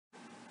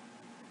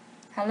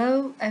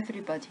Hello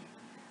everybody.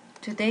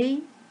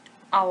 Today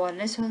our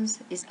lessons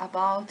is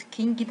about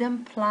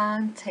Kingdom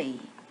Plantae.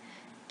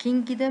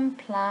 Kingdom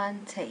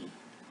Plantae.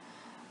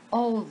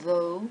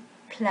 Although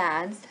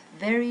plants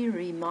vary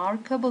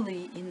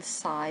remarkably in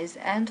size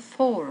and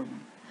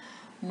form,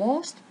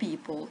 most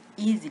people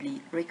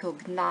easily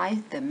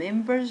recognize the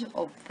members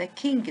of the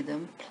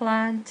Kingdom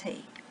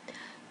Plantae.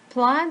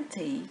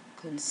 Plantae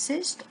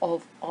consist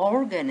of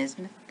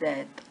organisms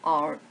that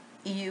are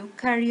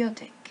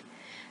eukaryotic,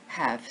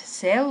 have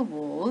cell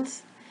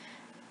walls,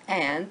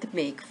 and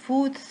make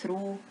food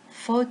through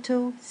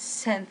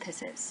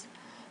photosynthesis.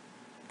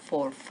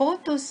 For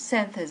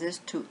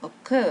photosynthesis to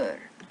occur,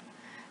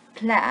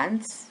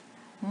 plants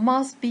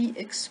must be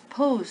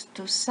exposed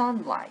to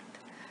sunlight.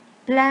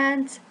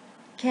 Plants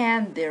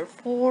can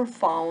therefore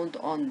found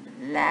on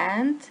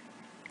land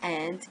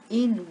and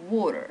in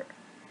water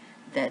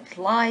that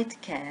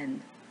light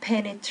can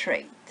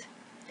penetrate.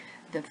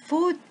 The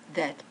food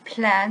that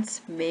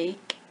plants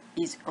make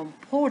is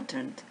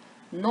important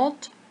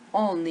not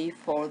only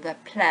for the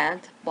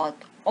plant but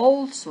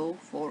also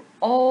for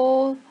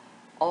all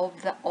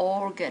of the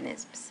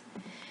organisms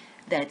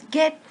that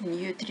get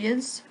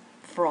nutrients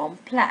from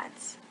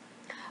plants.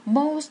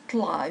 Most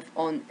life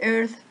on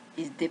earth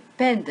is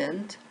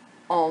dependent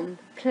on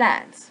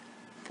plants.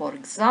 For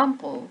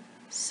example,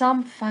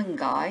 some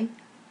fungi,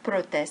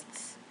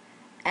 protists,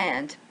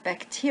 and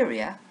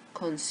bacteria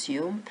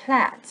consume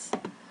plants.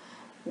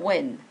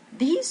 When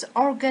these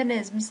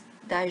organisms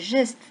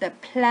digest the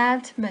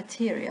plant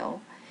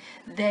material,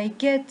 they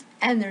get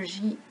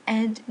energy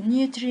and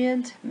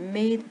nutrient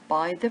made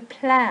by the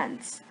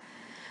plants.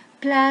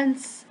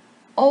 Plants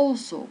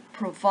also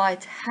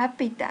provide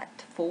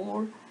habitat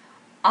for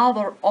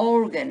other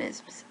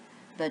organisms.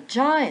 The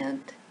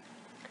giant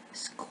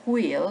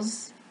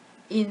squills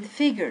in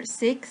figure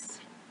 6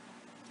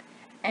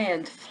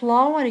 and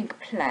flowering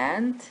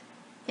plant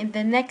in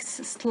the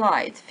next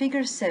slide,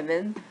 figure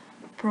 7,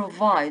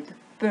 provide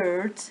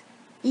birds,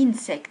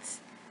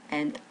 insects,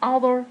 and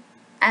other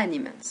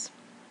animals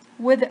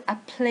with a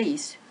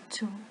place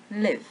to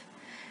live.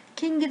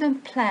 Kingdom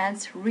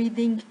Plants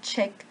reading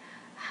check: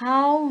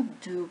 how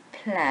do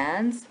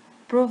plants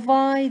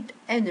provide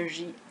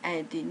energy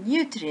and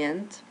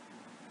nutrient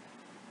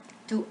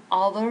to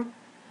other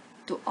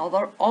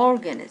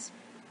organisms?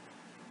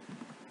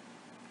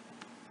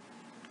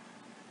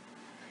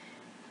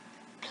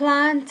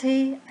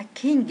 Plantae, a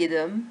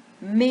kingdom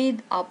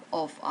made up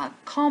of a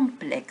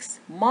complex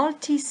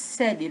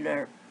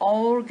multicellular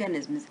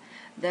organisms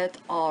that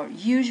are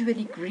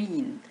usually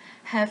green,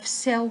 have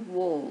cell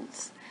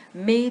walls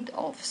made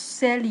of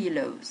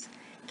cellulose,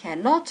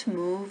 cannot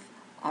move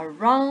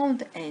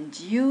around and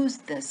use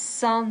the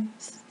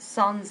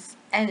sun's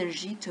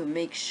energy to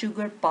make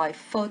sugar by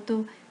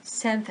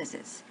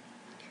photosynthesis.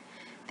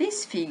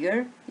 This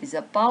figure is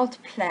about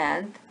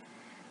plants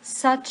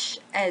such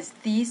as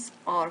these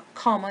are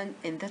common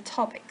in the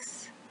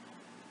topics.